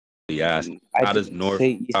asked, I how does didn't north,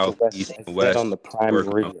 say east to south, west. east, I and said on west the prime work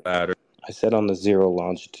on meridian. flat Earth? I said on the zero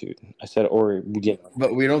longitude. I said, or you know,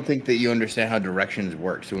 But we don't think that you understand how directions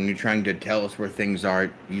work. So when you're trying to tell us where things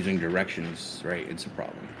are using directions, right, it's a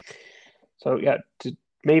problem. So yeah,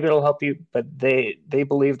 maybe it'll help you, but they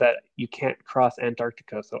believe that you can't cross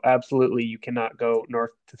Antarctica. So absolutely, you cannot go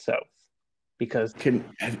north to south because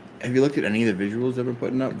Have you looked at any of the visuals that we're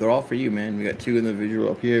putting up? They're all for you, man. We got two in the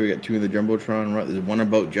visual up here. We got two in the jumbotron. There's one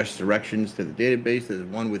about just directions to the database. There's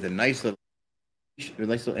one with a nice little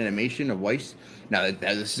animation of Weiss. Now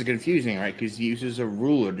this is confusing, right? Because he uses a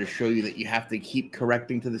ruler to show you that you have to keep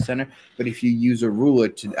correcting to the center. But if you use a ruler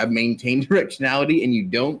to maintain directionality and you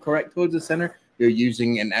don't correct towards the center, you're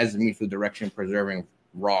using an azimuth for direction preserving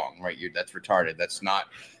wrong, right? That's retarded. That's not.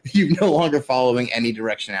 You're no longer following any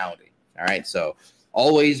directionality. All right, so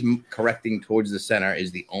always correcting towards the center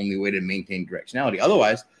is the only way to maintain directionality.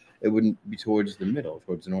 Otherwise, it wouldn't be towards the middle,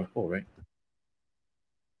 towards the North Pole, right?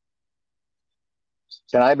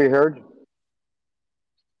 Can I be heard?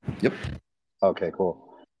 Yep. Okay,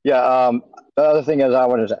 cool. Yeah, the other thing is I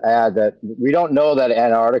wanted to add that we don't know that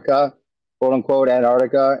Antarctica, quote unquote,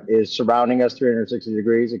 Antarctica is surrounding us 360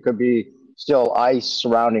 degrees. It could be still ice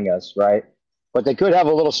surrounding us, right? But they could have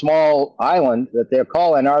a little small island that they'll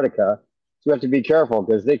call Antarctica. So we have to be careful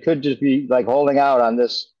because they could just be like holding out on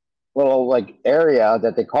this little like area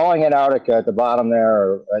that they're calling Antarctica at the bottom there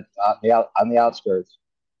or on the outskirts.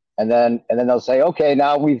 And then they'll say, okay,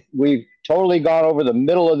 now we've totally gone over the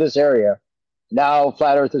middle of this area. Now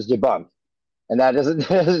flat Earth is debunked, and that isn't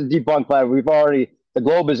debunked flat. The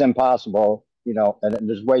globe is impossible, you know, and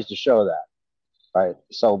there's ways to show that, right?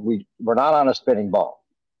 So we're not on a spinning ball.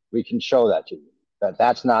 We can show that to you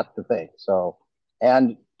that's not the thing. So,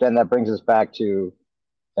 and then that brings us back to,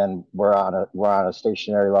 then we're on a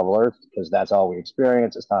stationary level Earth because that's all we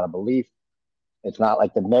experience. It's not a belief. It's not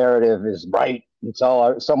like the narrative is right. It's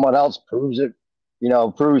all someone else proves it, you know,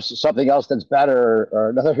 proves something else that's better or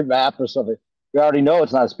another map or something. We already know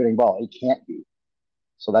it's not a spinning ball. It can't be.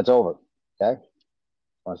 So that's over. Okay. I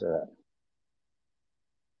want to say that.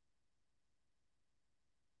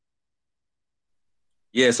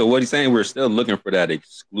 Yeah, so what he's saying, we're still looking for that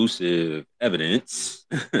exclusive evidence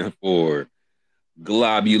for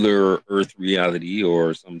globular Earth reality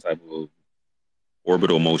or some type of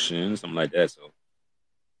orbital motion, something like that. So,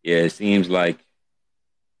 yeah, it seems like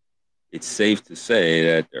it's safe to say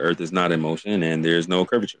that the Earth is not in motion and there's no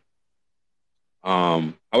curvature.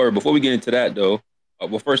 However, before we get into that, though,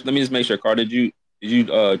 well, first let me just make sure, Carl, did you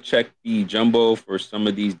check the jumbo for some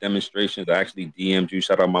of these demonstrations? I actually DM'd you.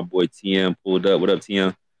 Shout out my boy TM pulled up. What up,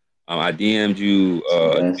 TM? I DM'd you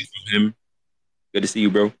from him. Good to see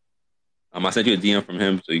you, bro. I sent you a DM from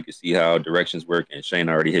him so you can see how directions work. And Shane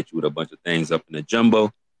already hit you with a bunch of things up in the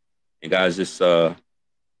jumbo. And guys, just if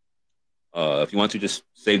you want to, just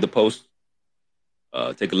save the post,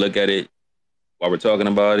 take a look at it while we're talking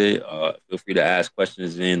about it. Feel free to ask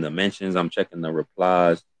questions in the mentions. I'm checking the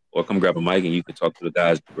replies, or come grab a mic and you can talk to the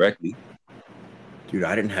guys directly. Dude,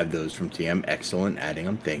 I didn't have those from TM. Excellent. Adding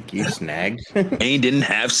them. Thank you. Snags. Shane didn't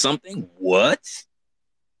have something? What?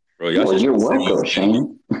 Bro, well, you're welcome,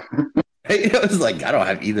 Shane. I was like, I don't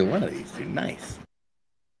have either one of these, dude. Nice.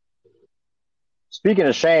 Speaking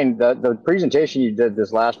of Shane, the presentation you did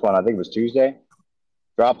this last one, I think it was Tuesday.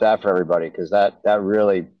 Drop that for everybody because that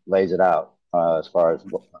really lays it out as far as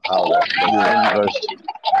how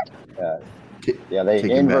they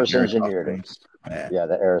inverse engineered it. Yeah,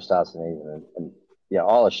 the Aristotelian and yeah,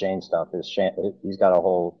 all of Shane's stuff is Shane. He's got a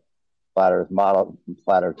whole flat Earth model,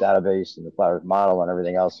 flat Earth database, and the flat Earth model and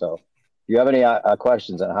everything else. So, if you have any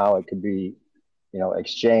questions on how it could be, you know,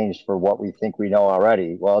 exchanged for what we think we know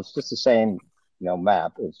already, well, it's just the same, you know,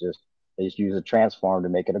 map. It's just they just use a transform to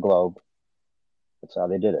make it a globe. That's how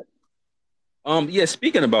they did it. Yeah,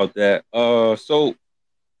 speaking about that, so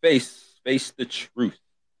face the truth.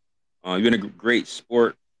 You've been a great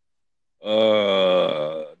sport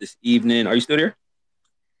this evening. Are you still there?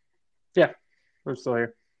 Yeah, I'm still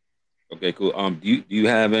here. Okay, cool. Do you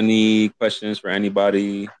have any questions for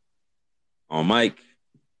anybody on mic?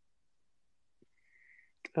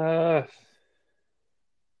 I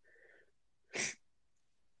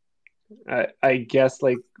guess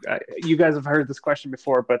like you guys have heard this question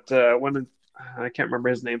before, but when I can't remember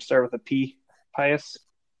his name, start with a P, Pius.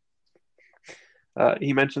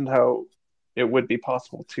 He mentioned how it would be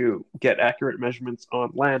possible to get accurate measurements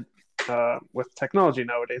on land with technology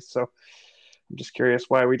nowadays. So I'm just curious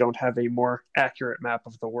why we don't have a more accurate map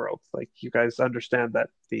of the world. Like you guys understand that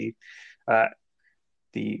the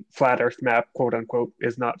flat Earth map, quote unquote,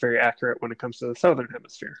 is not very accurate when it comes to the southern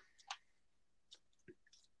hemisphere.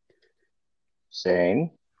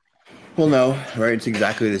 Shane? Well, no, right? It's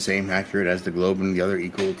exactly the same accurate as the globe and the other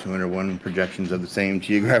equal 201 projections of the same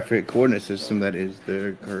geographic coordinate system that is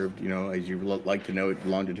the curved, as you like to know it,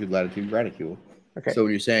 longitude, latitude, reticule. Okay. So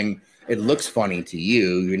when you're saying it looks funny to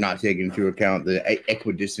you, you're not taking into account the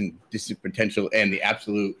equidistant distant potential and the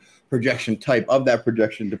absolute projection type of that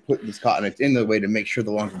projection to put these continents in the way to make sure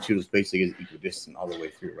the longitudinal spacing is equidistant all the way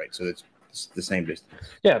through, right? So it's the same distance.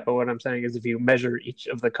 Yeah, but what I'm saying is if you measure each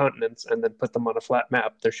of the continents and then put them on a flat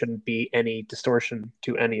map, there shouldn't be any distortion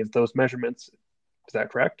to any of those measurements. Is that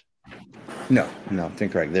correct? No, it's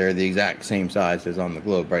incorrect. They're the exact same size as on the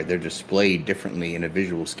globe, right? They're displayed differently in a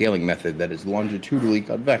visual scaling method that is longitudinally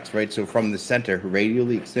convex, right? So from the center,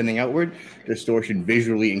 radially extending outward, distortion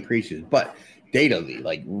visually increases. But datally,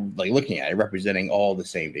 like looking at it, representing all the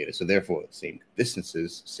same data. So therefore, same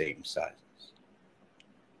distances, same sizes.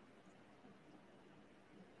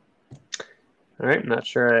 All right, I'm not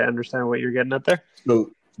sure I understand what you're getting at there. So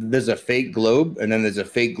there's a fake globe, and then there's a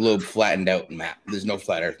fake globe flattened out map. There's no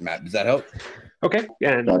flat Earth map. Does that help? Okay,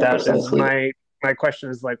 and Yeah, that is precisely. my question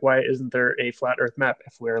is like, why isn't there a flat Earth map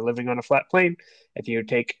if we're living on a flat plane? If you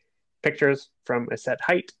take pictures from a set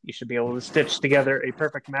height, you should be able to stitch together a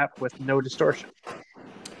perfect map with no distortion.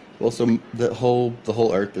 Well, so the whole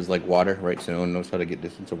Earth is like water, right? So no one knows how to get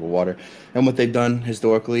distance over water. And what they've done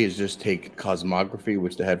historically is just take cosmography,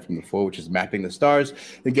 which they had from before, which is mapping the stars.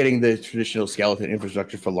 They're getting the traditional skeleton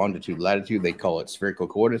infrastructure for longitude, latitude. They call it spherical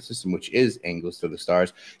coordinate system, which is angles to the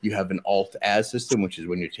stars. You have an alt-az system, which is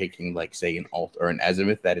when you're taking, like, say, an alt or an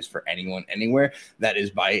azimuth. That is for anyone, anywhere. That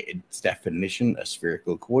is by its definition a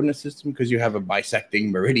spherical coordinate system because you have a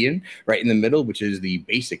bisecting meridian right in the middle, which is the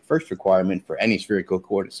basic first requirement for any spherical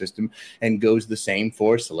coordinate system. And goes the same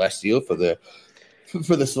for celestial for the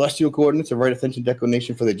celestial coordinates of right ascension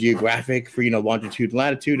declination, for the geographic, for longitude and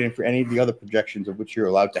latitude, and for any of the other projections of which you're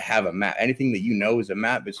allowed to have a map. Anything that you know is a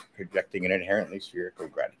map is projecting an inherently spherical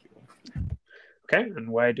graticule. Okay, and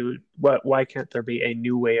why can't there be a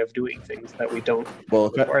new way of doing things that we don't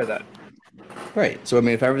require that? Right. So, I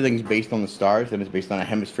mean, if everything's based on the stars, then it's based on a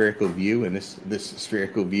hemispherical view, and this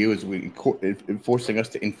spherical view is forcing us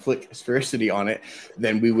to inflict sphericity on it,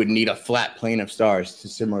 then we would need a flat plane of stars to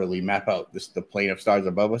similarly map out the plane of stars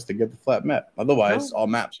above us to get the flat map. Otherwise, all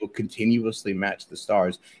maps will continuously match the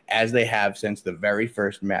stars as they have since the very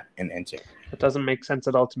first map in antiquity. That doesn't make sense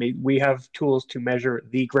at all to me. We have tools to measure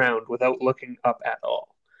the ground without looking up at all.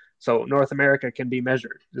 So North America can be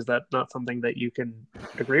measured. Is that not something that you can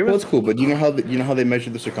agree with? Well, it's cool, but do you know how they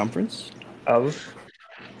measure the circumference of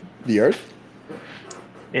the Earth?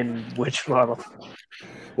 In which model?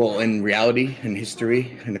 Well, in reality, in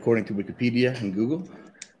history, and according to Wikipedia and Google.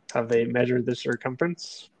 Have they measured the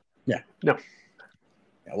circumference? Yeah. No.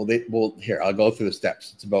 Yeah, well, here, I'll go through the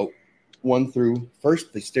steps. It's about 1 through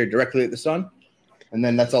first. They stare directly at the sun, and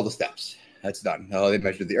then that's all the steps. That's done. They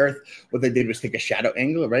measured the Earth. What they did was take a shadow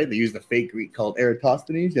angle, right? They used a fake Greek called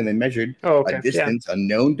Eratosthenes, and they measured a distance, a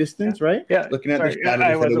known distance, right? Yeah. Looking at the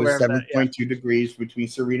shadow, they said it was 7.2 degrees between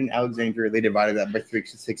Cyrene and Alexandria. They divided that by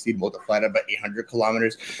 360, multiplied it by 800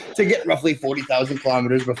 kilometers to get roughly 40,000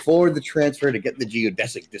 kilometers before the transfer to get the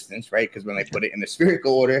geodesic distance, right? Because when they put it in the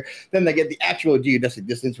spherical order, then they get the actual geodesic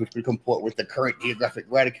distance, which would comport with the current geographic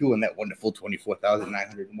reticule and that wonderful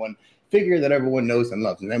 24,901 figure that everyone knows and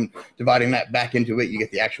loves. And then dividing that back into it, you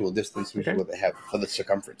get the actual distance, which is what they have for the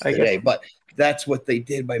circumference today. But that's what they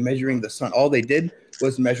did by measuring the sun. All they did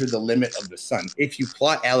was measure the limit of the sun. If you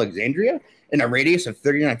plot Alexandria in a radius of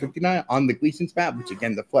 3959 on the Gleason's map, which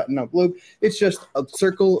again, the flattened out globe, it's just a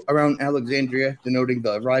circle around Alexandria denoting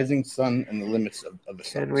the rising sun and the limits of the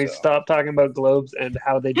sun. Can we stop talking about globes and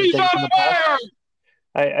how they did things in the past?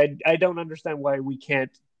 I don't understand why we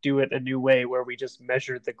can't do it a new way where we just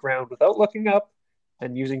measure the ground without looking up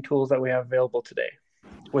and using tools that we have available today.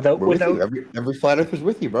 Without every flat earth is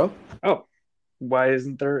with you, bro. Oh, why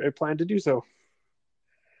isn't there a plan to do so?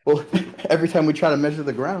 Well, every time we try to measure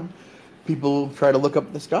the ground, people try to look up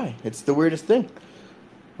at the sky. It's the weirdest thing.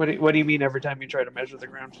 What do you mean every time you try to measure the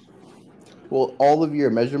ground? Well, all of your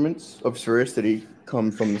measurements of sphericity come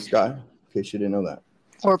from the sky, in case you didn't know that.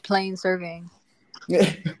 Or plane surveying.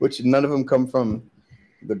 Which none of them come from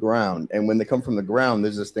the ground. And when they come from the ground,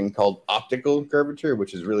 there's this thing called optical curvature,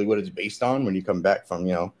 which is really what it's based on when you come back from,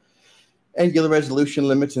 angular resolution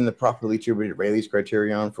limits and the properly attributed Rayleigh's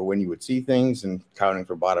criterion for when you would see things and counting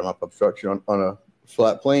for bottom-up obstruction on a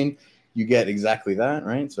flat plane. You get exactly that,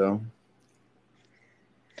 right? So.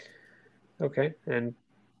 Okay. And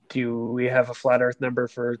do we have a flat Earth number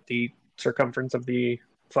for the circumference of the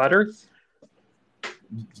flat Earth?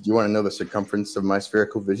 Do you want to know the circumference of my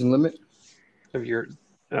spherical vision limit? Of your,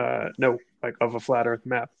 no, like of a flat Earth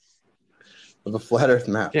map. Of a flat Earth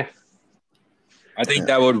map? Yeah. I think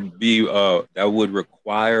that would be that would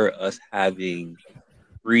require us having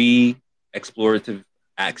free explorative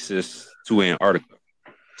access to Antarctica.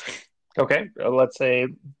 Okay, let's say,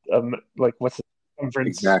 like, what's the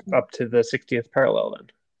circumference Exactly. up to the 60th parallel then?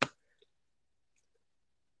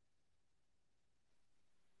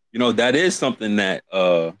 That is something that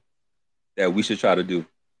that we should try to do,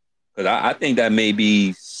 because I think that may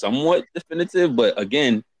be somewhat definitive. But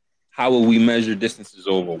again, how will we measure distances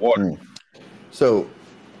over water? So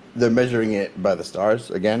they're measuring it by the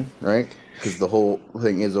stars again, right? Because the whole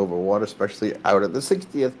thing is over water, especially out at the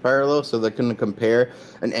 60th parallel. So they're going to compare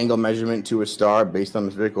an angle measurement to a star based on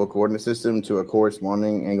the spherical coordinate system to a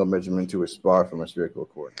corresponding angle measurement to a star from a spherical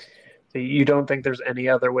coordinate. So you don't think there's any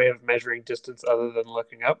other way of measuring distance other than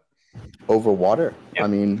looking up? Over water? Yep. I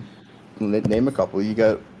mean, name a couple. You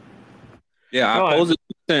got... Yeah, No, I posed a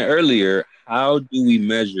question earlier. How do we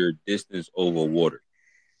measure distance over water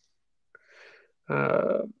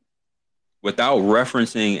without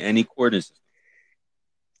referencing any coordinate system?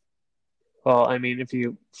 Well, I mean, if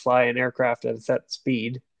you fly an aircraft at a set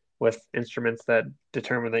speed with instruments that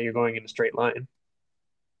determine that you're going in a straight line.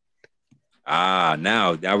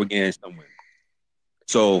 Now we're getting somewhere.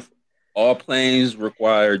 So all planes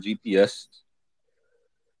require GPS.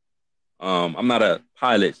 I'm not a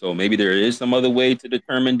pilot, so maybe there is some other way to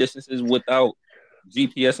determine distances without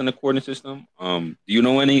GPS and the coordinate system. Do you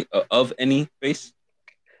know any of any base?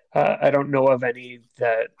 I don't know of any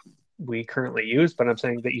that we currently use, but I'm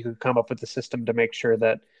saying that you could come up with a system to make sure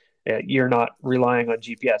that you're not relying on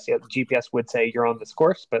GPS. Yeah, GPS would say you're on this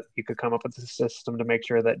course, but you could come up with a system to make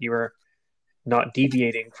sure that you are not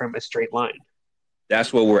deviating from a straight line.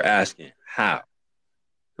 That's what we're asking. How?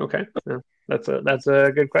 Okay, that's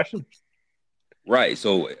a good question. Right.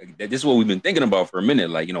 So this is what we've been thinking about for a minute.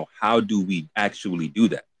 Like, how do we actually do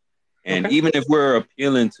that? And Okay. even if we're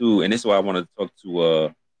appealing to, and this is why I wanted to talk to, I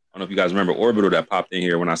don't know if you guys remember Orbital that popped in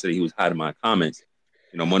here when I said he was hiding my comments.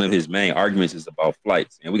 One of his main arguments is about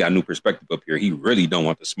flights, and we got new perspective up here. He really don't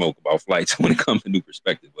want to smoke about flights when it comes to new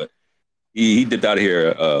perspective, but he dipped out of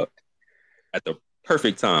here at the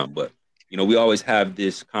perfect time. But we always have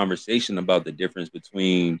this conversation about the difference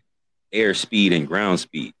between air speed and ground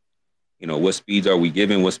speed. What speeds are we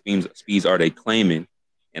giving? What speeds are they claiming?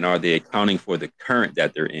 And are they accounting for the current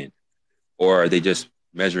that they're in? Or are they just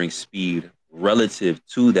measuring speed relative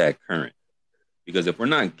to that current? Because if we're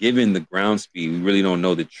not given the ground speed, we really don't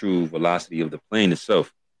know the true velocity of the plane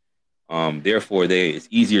itself. Therefore, it's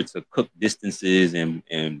easier to cook distances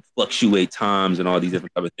and fluctuate times and all these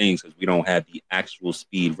different type of things because we don't have the actual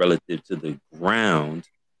speed relative to the ground.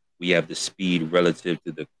 We have the speed relative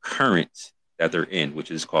to the current that they're in,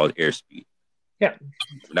 which is called airspeed. Yeah,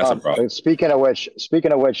 that's a problem. Speaking of which,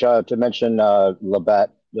 to mention Labette,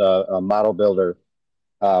 model builder,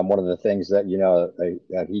 one of the things that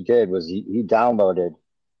that he did was he downloaded,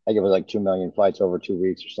 I think it was like 2 million flights over 2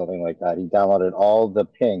 weeks or something like that. He downloaded all the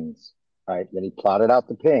pings, right? Then he plotted out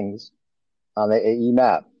the pings on the AE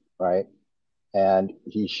map, right? And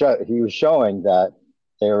he was showing that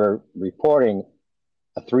they were reporting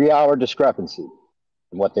a 3-hour discrepancy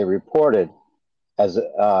in what they reported as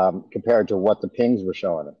compared to what the pings were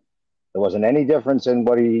showing him. There wasn't any difference in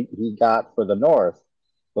what he got for the north,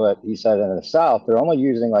 but he said in the south they're only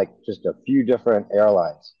using like just a few different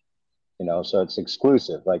airlines, so it's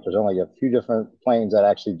exclusive. Like there's only a few different planes that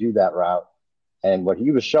actually do that route. And what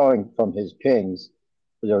he was showing from his pings,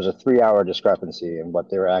 there was a 3-hour discrepancy in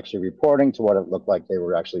what they were actually reporting to what it looked like they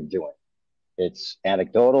were actually doing. It's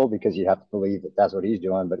anecdotal because you have to believe that that's what he's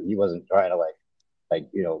doing, but he wasn't trying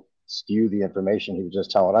to skew the information. He was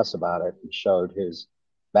just telling us about it and showed his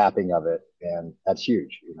mapping of it, and that's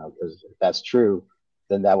huge, because if that's true,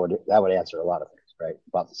 then that would answer a lot of things, right,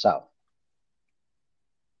 about the South.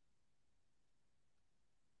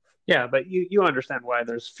 Yeah, but you understand why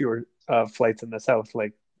there's fewer flights in the South,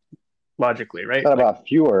 like logically, right? It's not about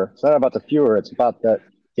fewer. It's not about the fewer. It's about that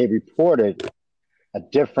they reported a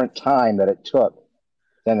different time that it took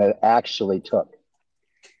than it actually took.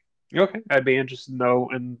 Okay, I'd be interested to know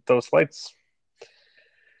in those flights.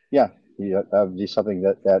 Yeah, that would be something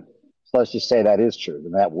that so let's just say that is true,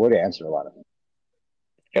 then that would answer a lot of things.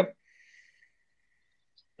 Yep.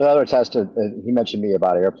 The other test he mentioned me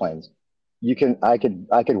about airplanes. I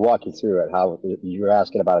could walk you through it. How you were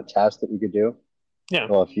asking about a test that you could do. Yeah.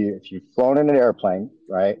 Well, if you've flown in an airplane,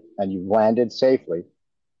 right, and you've landed safely,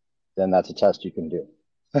 then that's a test you can do.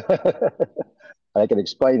 I can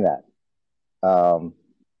explain that.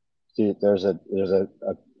 See, there's a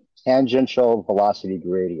tangential velocity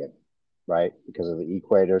gradient, right, because of the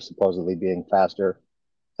equator supposedly being faster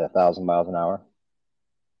at 1,000 miles an hour,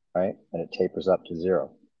 right, and it tapers up to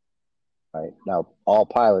 0. right? Now, all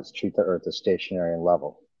pilots treat the Earth as stationary and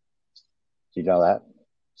level. Do you know that?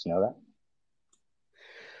 Do you know that?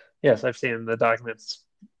 Yes, I've seen the documents.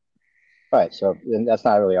 Right. So that's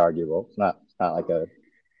not really arguable. It's not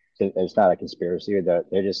a conspiracy.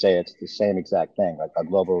 They just say it's the same exact thing. Like a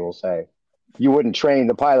global will say, you wouldn't train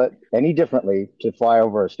the pilot any differently to fly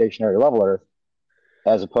over a stationary level Earth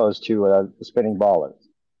as opposed to a spinning ball Earth.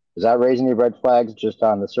 Does that raise any red flags just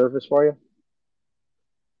on the surface for you?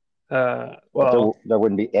 Well, there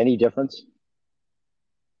wouldn't be any difference.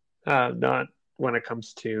 not when it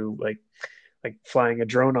comes to like flying a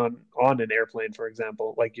drone on an airplane, for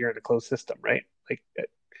example. Like you're in a closed system, right? Like it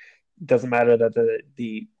doesn't matter that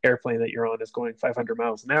the airplane that you're on is going 500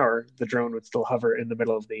 miles an hour. The drone would still hover in the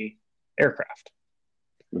middle of the aircraft.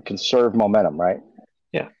 You conserve momentum, right?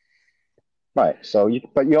 Yeah. Right.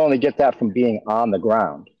 But you only get that from being on the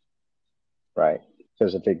ground, right?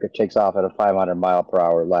 Because if it takes off at a 500 mile per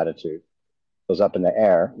hour latitude, goes up in the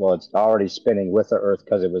air, well, it's already spinning with the Earth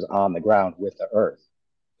because it was on the ground with the Earth.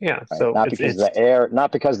 Yeah. Right? So not because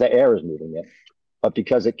the air is moving it, but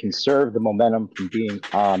because it conserved the momentum from being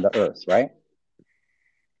on the Earth, right?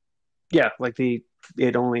 Yeah, like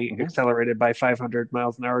it only accelerated by 500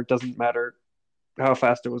 miles an hour. It doesn't matter how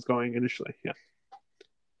fast it was going initially. Yeah.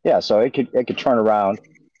 Yeah. So it could turn around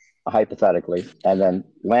hypothetically and then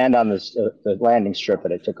land on the landing strip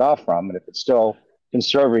that it took off from, and if it's still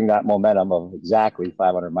conserving that momentum of exactly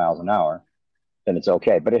 500 miles an hour, then it's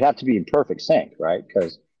okay. But it had to be in perfect sync, right?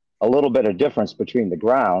 Because a little bit of difference between the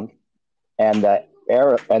ground and the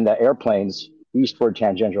airplane's eastward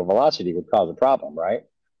tangential velocity would cause a problem, right?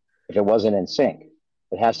 If it wasn't in sync,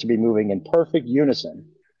 it has to be moving in perfect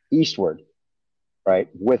unison eastward, right,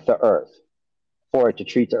 with the Earth for it to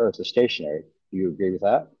treat the Earth as stationary. Do you agree with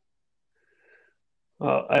that?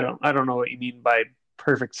 Well, I don't know what you mean by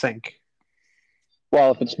perfect sync.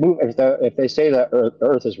 Well, if they say that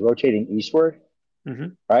Earth is rotating eastward,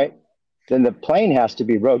 right, then the plane has to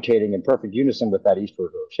be rotating in perfect unison with that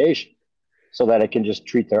eastward rotation, so that it can just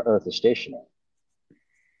treat the Earth as stationary.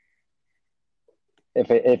 If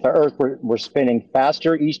the Earth were spinning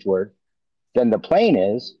faster eastward than the plane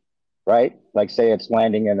is, right, like say it's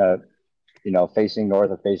landing in a, facing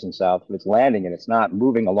north or facing south, if it's landing and it's not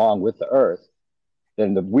moving along with the Earth,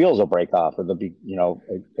 then the wheels will break off, or they'll be,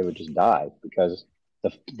 it would just die, because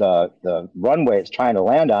the runway it's trying to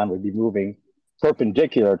land on would be moving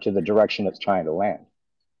perpendicular to the direction it's trying to land.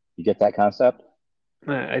 You get that concept?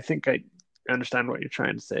 I think I understand what you're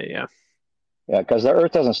trying to say. Yeah. Yeah, because the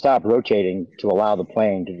Earth doesn't stop rotating to allow the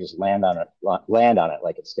plane to just land on it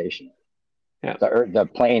like it's stationary. Yeah. The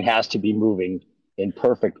plane has to be moving in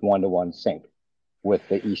perfect one-to-one sync with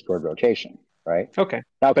the eastward rotation, right? Okay.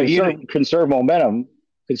 Now, conserve momentum.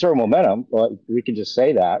 Well, we can just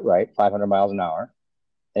say that, right? 500 miles an hour.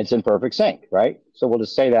 It's in perfect sync, right? So we'll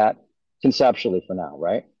just say that conceptually for now,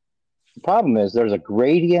 right? The problem is there's a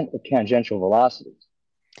gradient of tangential velocities,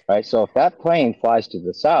 right? So if that plane flies to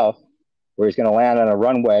the south, where he's going to land on a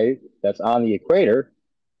runway that's on the equator,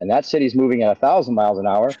 and that city's moving at 1,000 miles an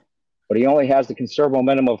hour, but he only has the conserved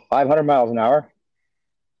momentum of 500 miles an hour,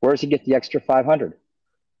 where does he get the extra 500?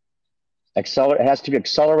 It has to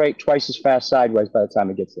accelerate twice as fast sideways by the time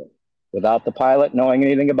it gets there, without the pilot knowing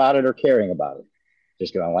anything about it or caring about it.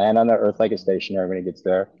 Just going to land on the Earth like it's stationary when it gets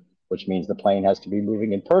there, which means the plane has to be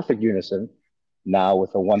moving in perfect unison now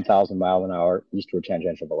with a 1,000 mile an hour eastward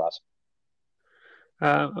tangential velocity.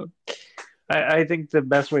 I think the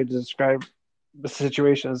best way to describe the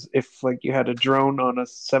situation is if like you had a drone on a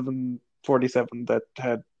 747 that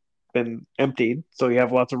had been emptied, so you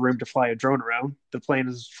have lots of room to fly a drone around. The plane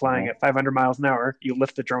is flying at 500 miles an hour. You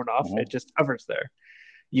lift the drone off, it just hovers there.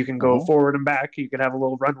 You can go forward and back. You could have a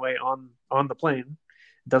little runway on the plane.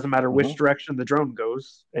 It doesn't matter which direction the drone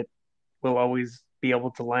goes. It will always be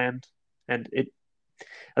able to land, and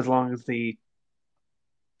as long as the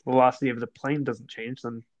velocity of the plane doesn't change,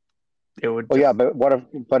 then it would. Well, yeah,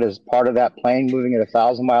 but is part of that plane moving at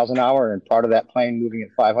 1,000 miles an hour and part of that plane moving at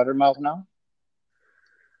 500 miles an hour?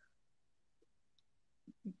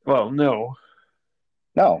 Well, no.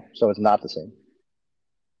 No, so it's not the same.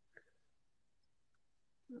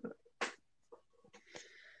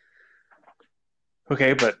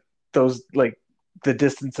 Okay, but those, like, the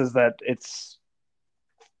distances that it's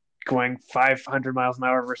going 500 miles an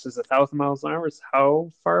hour versus 1,000 miles an hour is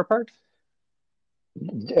how far apart?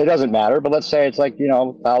 It doesn't matter, but let's say it's like,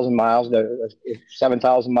 1,000 miles,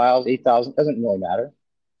 7,000 miles, 8,000, doesn't really matter.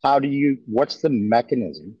 What's the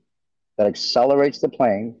mechanism that accelerates the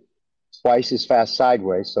plane twice as fast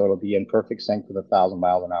sideways so it'll be in perfect sync with 1,000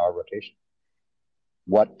 miles an hour rotation?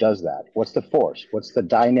 What does that? What's the force? What's the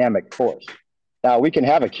dynamic force? Now, we can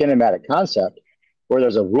have a kinematic concept where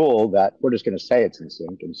there's a rule that we're just going to say it's in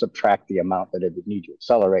sync and subtract the amount that it would need to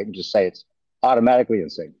accelerate and just say it's automatically in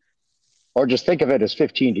sync. Or just think of it as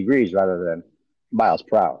 15 degrees rather than miles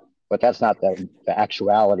per hour. But that's not the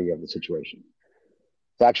actuality of the situation.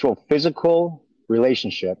 The actual physical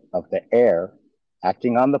relationship of the air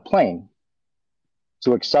acting on the plane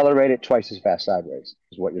to accelerate it twice as fast sideways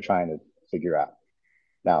is what you're trying to figure out.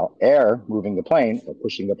 Now, air moving the plane or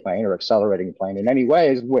pushing the plane or accelerating the plane in any way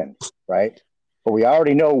is wind, right? But we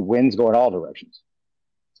already know winds go in all directions.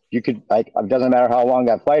 You could, like, it doesn't matter how long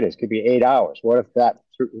that flight is, it could be 8 hours. What if that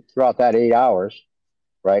throughout that 8 hours,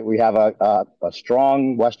 right, we have a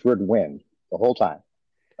strong westward wind the whole time,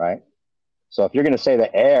 right? So if you're going to say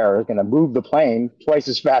the air is going to move the plane twice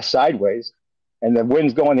as fast sideways and the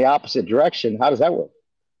wind's going the opposite direction, how does that work?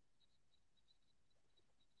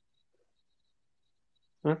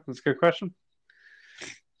 That's a good question.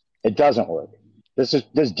 It doesn't work. This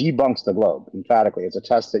debunks the globe emphatically. It's a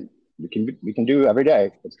test that we can do every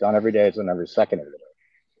day. It's done every day. It's done every second of the day.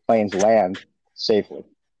 Planes land safely.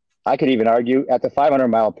 I could even argue at the 500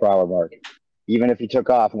 mile per hour mark, even if he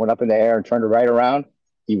took off and went up in the air and turned it right around,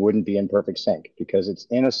 he wouldn't be in perfect sync because it's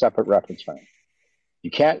in a separate reference frame.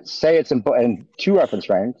 You can't say it's in two reference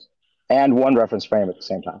frames and one reference frame at the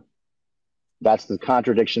same time. That's the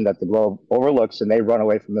contradiction that the globe overlooks, and they run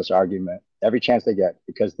away from this argument every chance they get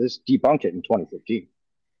because this debunked it in 2015.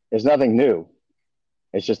 There's nothing new.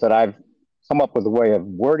 It's just that I've come up with a way of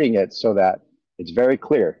wording it so that it's very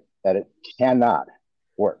clear that it cannot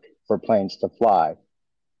work for planes to fly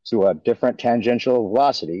to a different tangential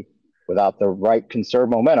velocity without the right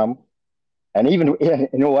conserved momentum. And even, you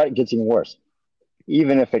know what, it gets even worse.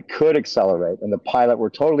 Even if it could accelerate and the pilot were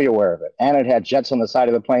totally aware of it, and it had jets on the side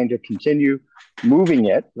of the plane to continue moving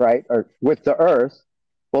it, right, or with the Earth,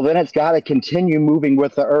 well, then it's got to continue moving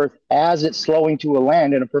with the Earth as it's slowing to a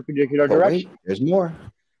land in a perpendicular direction. Wait, there's more.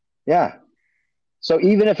 Yeah. So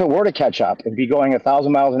even if it were to catch up and be going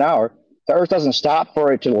 1,000 miles an hour, the Earth doesn't stop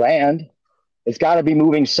for it to land. It's got to be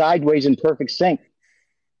moving sideways in perfect sync.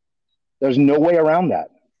 There's no way around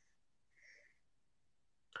that.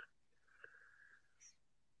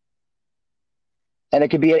 And it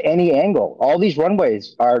could be at any angle. All these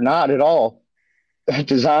runways are not at all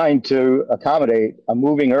designed to accommodate a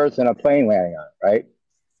moving Earth and a plane landing on it, right?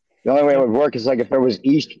 The only way it would work is like if there was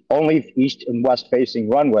only east and west facing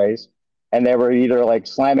runways, and they were either like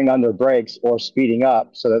slamming on their brakes or speeding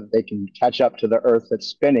up so that they can catch up to the Earth that's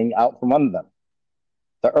spinning out from under them.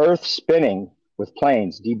 The Earth spinning with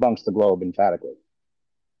planes debunks the globe emphatically.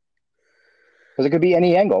 Because it could be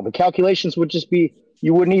any angle. The calculations would just be,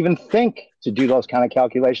 you wouldn't even think to do those kind of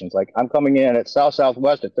calculations. Like, I'm coming in at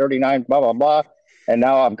southwest at 39, blah, blah, blah. And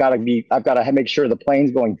now I've got to make sure the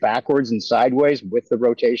plane's going backwards and sideways with the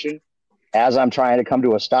rotation as I'm trying to come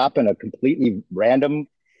to a stop in a completely random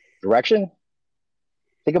direction.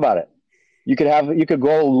 Think about it. You could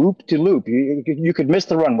go loop to loop. You could miss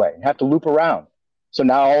the runway and have to loop around. So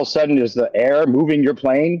now all of a sudden is the air moving your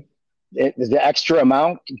plane, the extra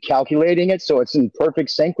amount calculating it so it's in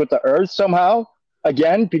perfect sync with the Earth somehow.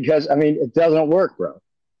 Again, because I mean, it doesn't work, bro.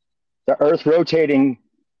 The Earth rotating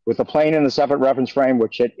with the plane in the separate reference frame,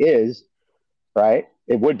 which it is, right?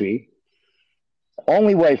 It would be. The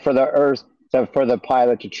only way for the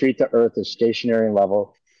pilot to treat the Earth as stationary and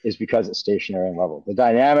level is because it's stationary and level. The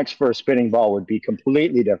dynamics for a spinning ball would be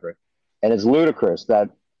completely different. And it's ludicrous that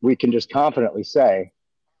we can just confidently say,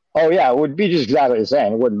 oh yeah, it would be just exactly the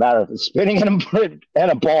same. It wouldn't matter if it's spinning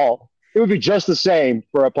and a ball. It would be just the same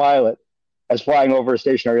for a pilot as flying over a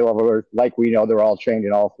stationary level Earth, like we know they're all trained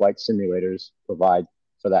in all flight simulators provide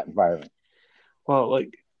for that environment. Well,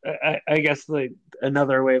 like I guess like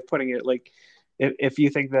another way of putting it, like if you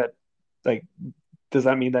think that, like, does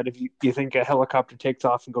that mean that if you think a helicopter takes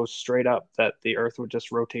off and goes straight up, that the Earth would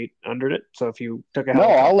just rotate under it? So if you took a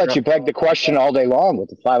helicopter, no, I'll let you peg the question all day long with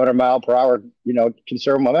the 500 mile per hour,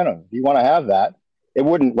 conserve momentum. If you want to have that, it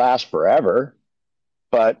wouldn't last forever,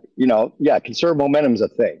 but yeah, conserve momentum is a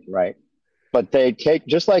thing, right? But they take,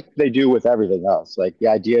 just like they do with everything else, like the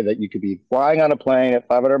idea that you could be flying on a plane at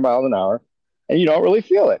 500 miles an hour and you don't really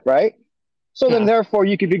feel it, right? So then therefore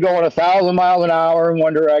you could be going 1,000 miles an hour in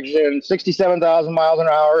one direction, 67,000 miles an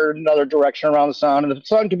hour in another direction around the sun. And the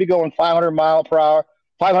sun could be going 500 miles per hour,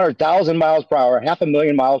 500,000 miles per hour,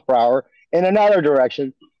 500,000 miles per hour in another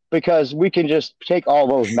direction, because we can just take all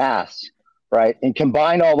those mass, right? And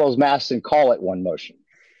combine all those mass and call it one motion,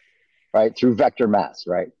 right? Through vector mass,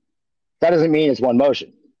 right? That doesn't mean it's one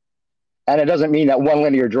motion. And it doesn't mean that one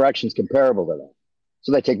linear direction is comparable to that.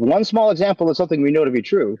 So they take one small example of something we know to be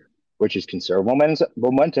true, which is conserved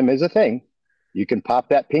momentum is a thing, You can pop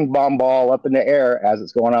that ping pong ball up in the air as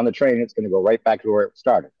it's going on the train. It's going to go right back to where it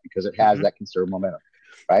started because it has that conserved momentum,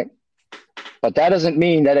 right? But that doesn't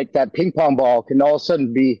mean that that ping pong ball can all of a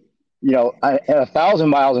sudden be, at 1,000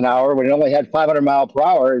 miles an hour when it only had 500 mile per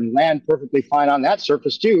hour and land perfectly fine on that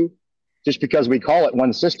surface too, just because we call it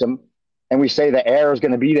one system and we say the air is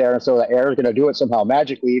going to be there. And so the air is going to do it somehow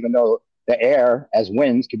magically, even though the air as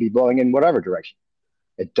winds could be blowing in whatever direction.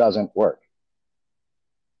 It doesn't work.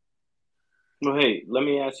 Well, hey, let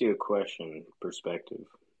me ask you a question,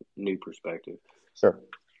 new perspective. Sure.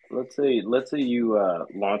 Let's say you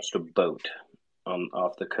launched a boat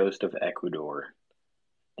off the coast of Ecuador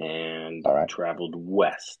and traveled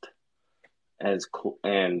west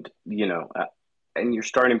and your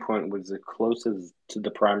starting point was as close as to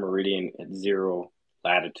the prime meridian at 0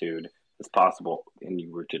 latitude as possible, and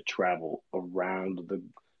you were to travel around the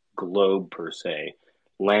globe per se,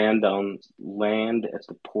 land at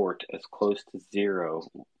the port as close to 0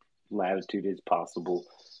 latitude as possible,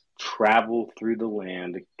 travel through the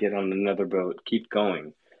land, get on another boat, keep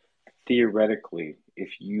going. Theoretically, if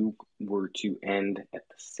you were to end at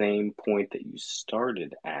the same point that you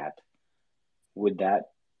started at, would that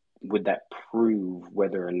prove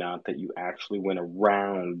whether or not that you actually went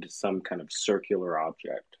around some kind of circular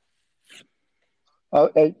object? Oh,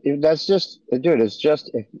 that's just, dude. It's just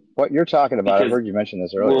what you're talking about. Because, I heard you mention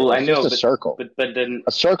this earlier. Well, it's I know, just a circle. But then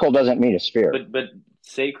a circle doesn't mean a sphere. But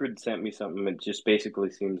Sacred sent me something that just basically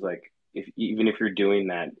seems like even if you're doing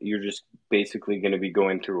that, you're just basically going to be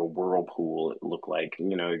going through a whirlpool. It looked like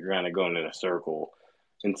you're kind of going in a circle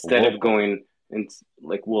instead of going and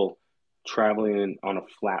traveling on a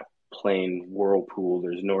flat plane whirle.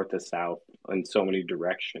 There's north to south in so many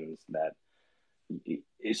directions that.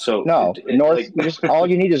 So no, north. All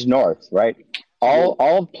you need is north, right?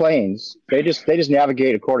 All planes, they just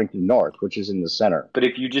navigate according to north, which is in the center. But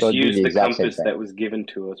if you just use the compass that was given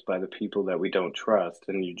to us by the people that we don't trust,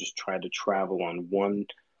 and you just try to travel on one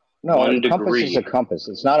degree. Compass is a compass.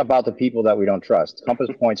 It's not about the people that we don't trust. Compass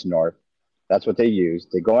points north. That's what they use.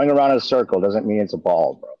 They're going around in a circle doesn't mean it's a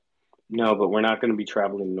ball, bro. No, but we're not going to be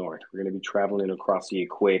traveling north. We're going to be traveling across the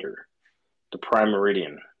equator, the prime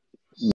meridian.